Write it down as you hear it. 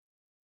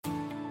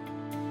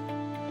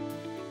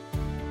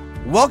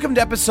Welcome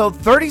to episode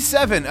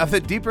 37 of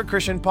the Deeper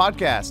Christian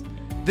Podcast.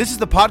 This is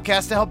the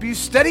podcast to help you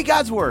study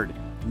God's Word,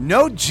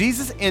 know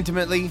Jesus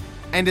intimately,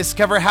 and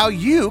discover how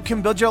you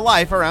can build your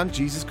life around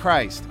Jesus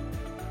Christ.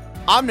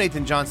 I'm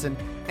Nathan Johnson,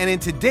 and in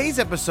today's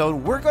episode,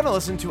 we're going to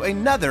listen to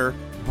another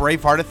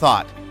Bravehearted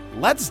thought.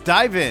 Let's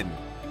dive in.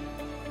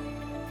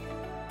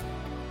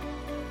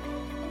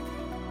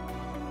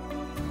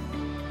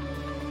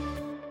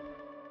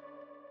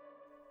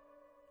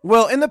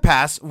 Well, in the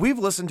past, we've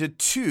listened to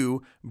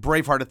two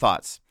Bravehearted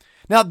thoughts.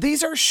 Now,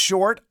 these are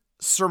short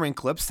sermon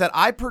clips that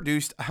I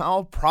produced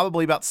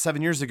probably about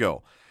 7 years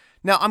ago.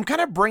 Now, I'm kind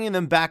of bringing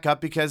them back up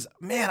because,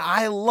 man,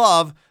 I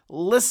love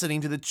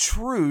listening to the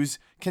truths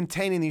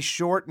containing these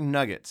short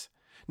nuggets.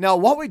 Now,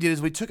 what we did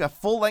is we took a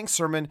full-length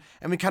sermon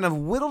and we kind of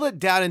whittled it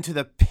down into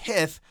the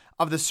pith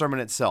of the sermon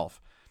itself.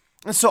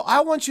 And so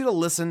I want you to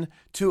listen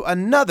to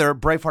another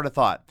Bravehearted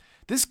thought.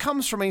 This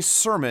comes from a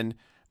sermon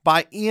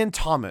by Ian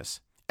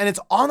Thomas, and it's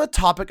on the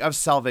topic of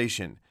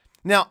salvation.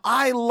 Now,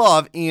 I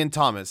love Ian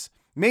Thomas.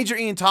 Major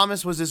Ian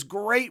Thomas was this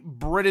great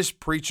British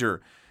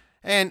preacher,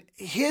 and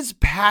his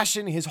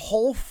passion, his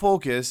whole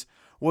focus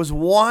was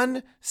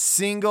one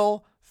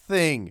single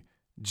thing: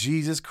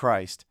 Jesus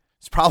Christ.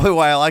 It's probably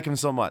why I like him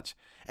so much.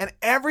 And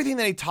everything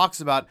that he talks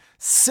about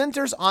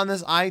centers on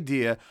this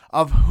idea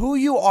of who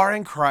you are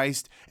in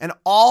Christ and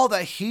all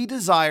that he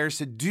desires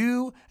to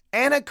do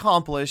and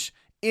accomplish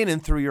in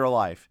and through your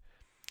life.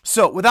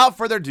 So without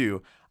further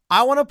ado,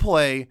 I want to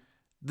play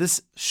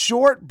this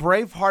short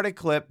Bravehearted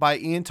clip by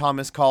Ian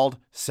Thomas called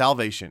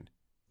Salvation.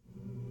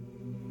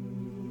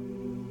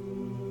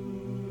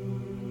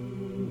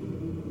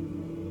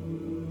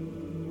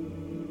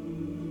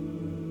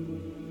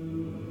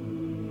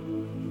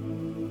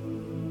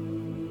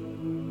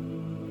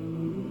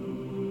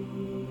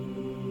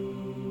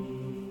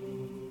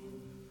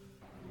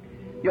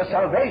 Your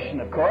salvation,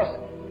 of course,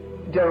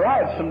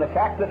 derives from the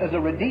fact that as a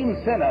redeemed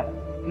sinner,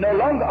 no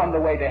longer on the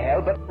way to hell,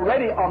 but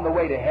already on the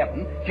way to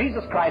heaven,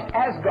 Jesus Christ,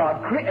 as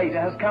God,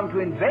 Creator, has come to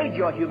invade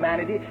your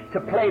humanity,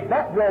 to play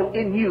that role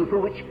in you for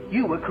which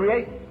you were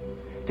created.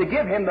 To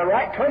give Him the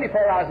right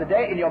 24 hours a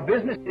day in your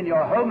business, in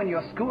your home, in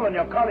your school, on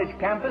your college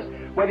campus,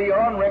 whether you're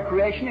on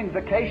recreation, in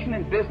vacation,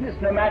 in business,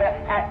 no matter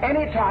at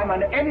any time,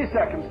 under any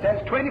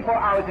circumstance, 24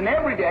 hours in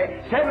every day,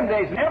 7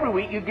 days in every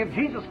week, you give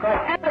Jesus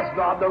Christ as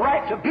God the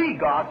right to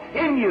be God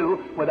in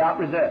you without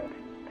reserve.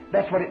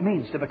 That's what it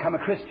means to become a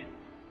Christian.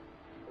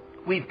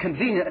 We've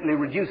conveniently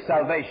reduced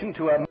salvation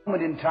to a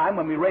moment in time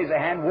when we raise a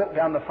hand, walk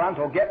down the front,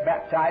 or get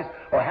baptized,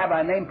 or have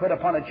our name put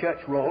upon a church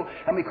roll,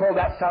 and we call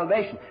that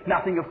salvation.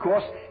 Nothing, of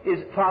course, is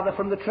farther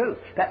from the truth.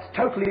 That's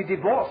totally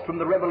divorced from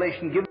the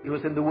revelation given to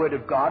us in the Word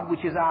of God,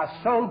 which is our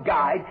sole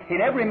guide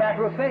in every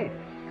matter of faith.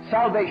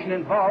 Salvation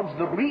involves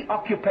the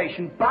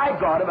reoccupation by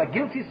God of a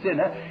guilty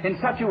sinner in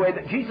such a way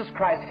that Jesus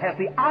Christ has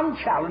the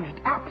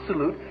unchallenged,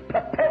 absolute,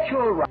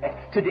 perpetual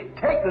right to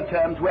dictate the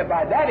terms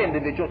whereby that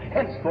individual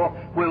henceforth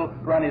will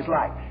run his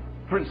life.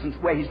 For instance,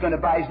 where he's going to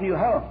buy his new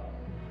home,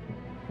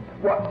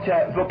 what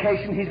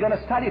vocation he's going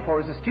to study for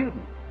as a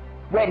student,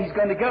 where he's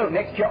going to go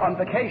next year on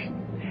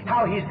vacation,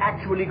 how he's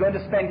actually going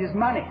to spend his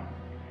money,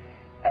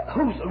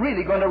 who's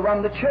really going to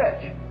run the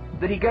church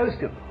that he goes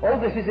to. All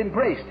this is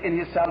embraced in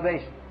his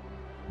salvation.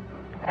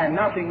 And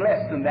nothing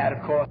less than that,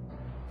 of course,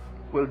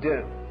 will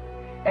do.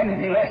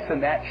 Anything less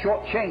than that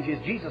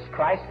shortchanges Jesus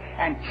Christ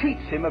and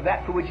cheats Him of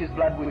that for which His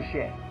blood was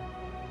shed.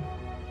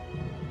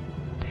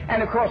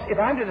 And of course, if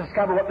I'm to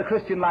discover what the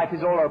Christian life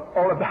is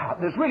all about,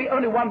 there's really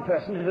only one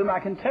person to whom I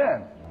can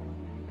turn.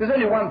 There's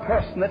only one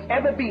person that's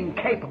ever been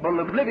capable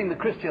of living the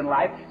Christian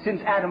life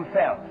since Adam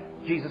fell: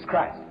 Jesus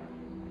Christ.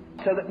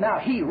 So that now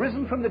He,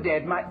 risen from the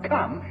dead, might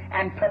come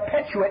and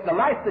perpetuate the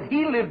life that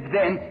He lived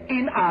then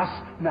in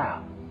us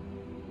now.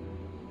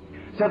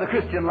 So the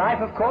Christian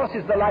life, of course,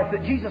 is the life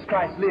that Jesus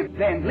Christ lived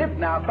then, lived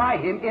now by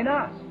Him in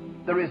us.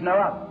 There is no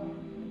other.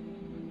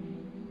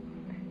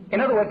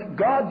 In other words,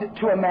 God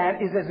to a man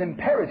is as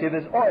imperative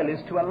as oil is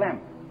to a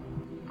lamp.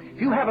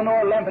 If you have an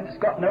oil lamp and it's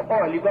got no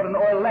oil, you've got an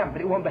oil lamp,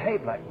 but it won't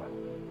behave like one.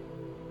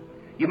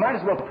 You might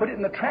as well put it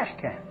in the trash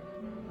can.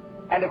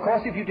 And of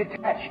course, if you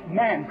detach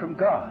man from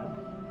God,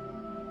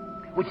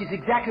 which is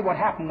exactly what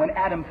happened when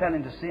Adam fell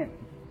into sin,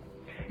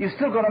 you've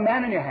still got a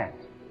man in your hands,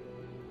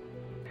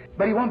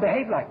 but he won't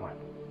behave like one.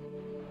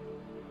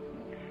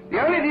 The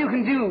only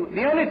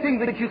thing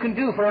that you can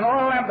do for an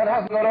oil lamp that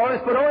hasn't got oil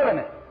is put oil in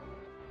it.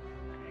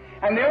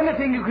 And the only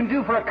thing you can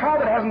do for a car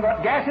that hasn't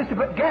got gas is to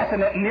put gas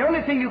in it. And the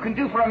only thing you can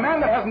do for a man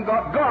that hasn't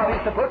got God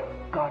is to put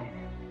God in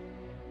it.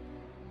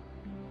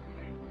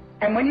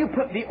 And when you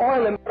put the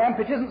oil in the lamp,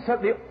 it isn't so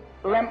that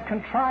the lamp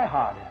can try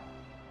harder.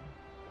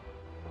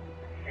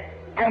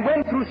 And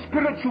when through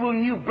spiritual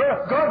new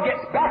birth God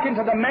gets back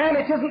into the man,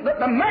 it isn't that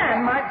the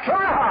man might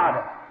try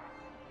harder.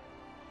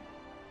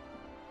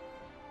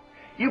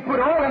 You put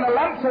oil in a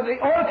lamp so that the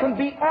oil can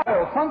be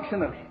oil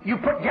functionally. You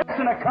put gas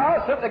in a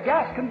car so that the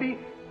gas can be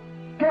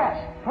gas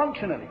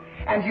functionally.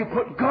 And you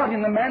put God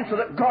in the man so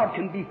that God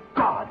can be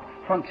God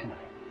functionally.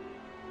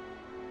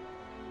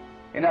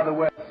 In other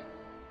words,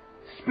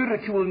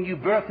 spiritual new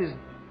birth is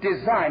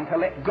designed to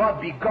let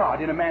God be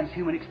God in a man's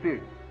human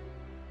experience,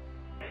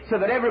 so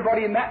that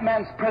everybody in that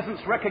man's presence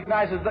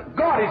recognizes that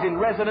God is in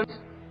residence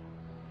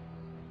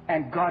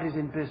and God is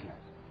in business.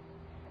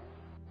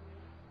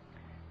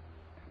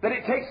 That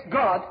it takes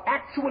God,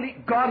 actually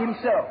God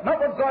Himself, not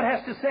what God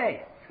has to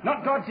say,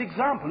 not God's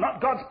example,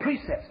 not God's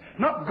precepts,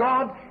 not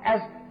God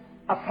as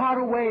a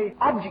faraway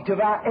object of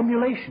our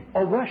emulation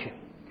or worship.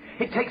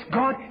 It takes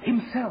God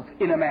Himself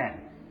in a man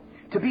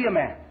to be a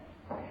man.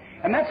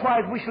 And that's why,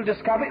 as we shall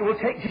discover, it will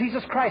take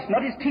Jesus Christ,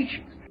 not His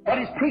teachings, not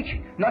His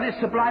preaching, not His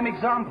sublime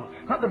example,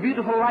 not the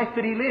beautiful life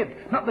that He lived,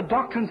 not the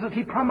doctrines that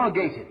He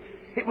promulgated.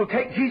 It will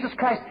take Jesus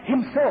Christ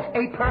Himself,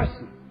 a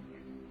person,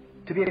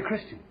 to be a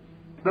Christian.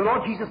 The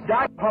Lord Jesus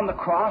died upon the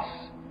cross,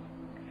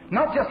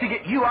 not just to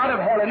get you out of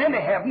hell and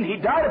into heaven. He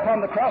died upon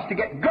the cross to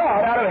get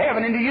God out of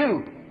heaven into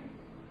you.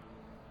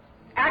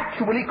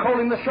 Actually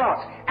calling the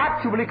shots,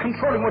 actually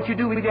controlling what you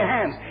do with your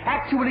hands,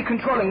 actually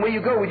controlling where you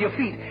go with your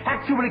feet,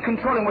 actually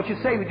controlling what you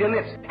say with your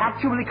lips,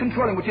 actually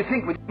controlling what you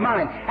think with your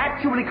mind,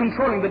 actually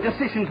controlling the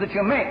decisions that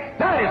you make.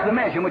 That is the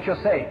measure in which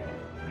you're saved.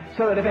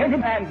 So that if any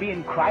man be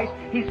in Christ,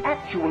 he's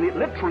actually,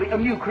 literally a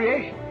new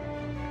creation.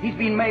 He's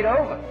been made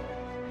over.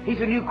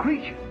 He's a new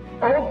creature.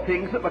 All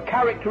things that were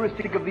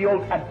characteristic of the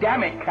old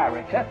Adamic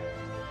character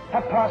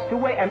have passed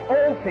away, and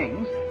all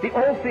things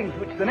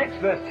which the next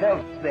verse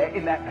tells us there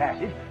in that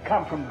passage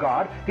come from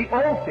God, the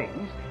all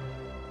things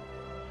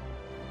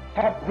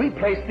have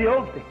replaced the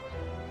old things.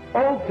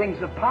 All things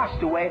have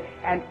passed away,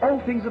 and all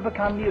things have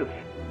become new.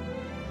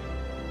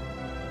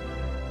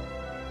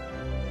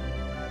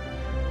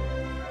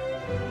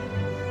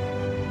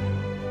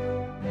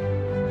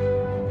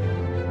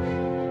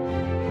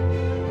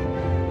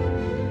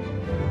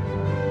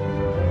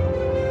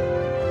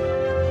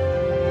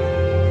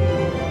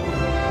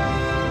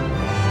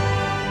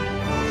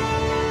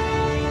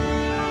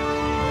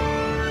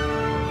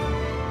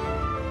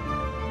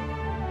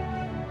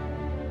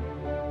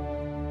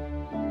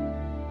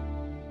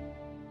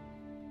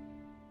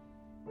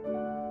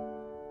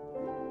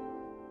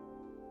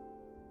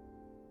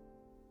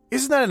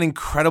 Isn't that an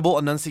incredible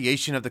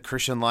enunciation of the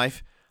Christian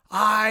life?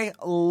 I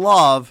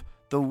love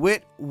the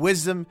wit,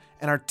 wisdom,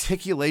 and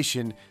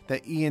articulation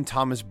that Ian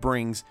Thomas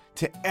brings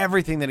to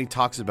everything that he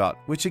talks about,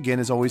 which again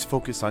is always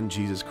focused on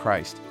Jesus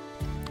Christ.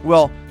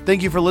 Well,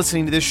 thank you for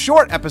listening to this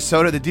short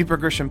episode of the Deeper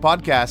Christian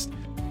Podcast.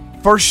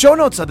 For show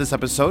notes of this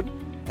episode,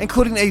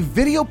 including a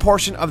video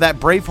portion of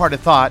that Bravehearted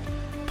Thought,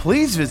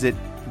 please visit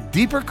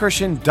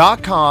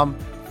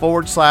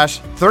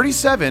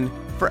deeperchristian.com/37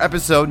 for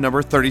episode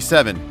number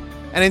 37.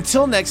 And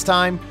until next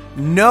time,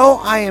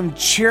 know I am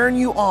cheering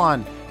you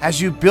on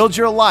as you build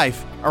your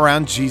life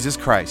around Jesus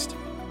Christ.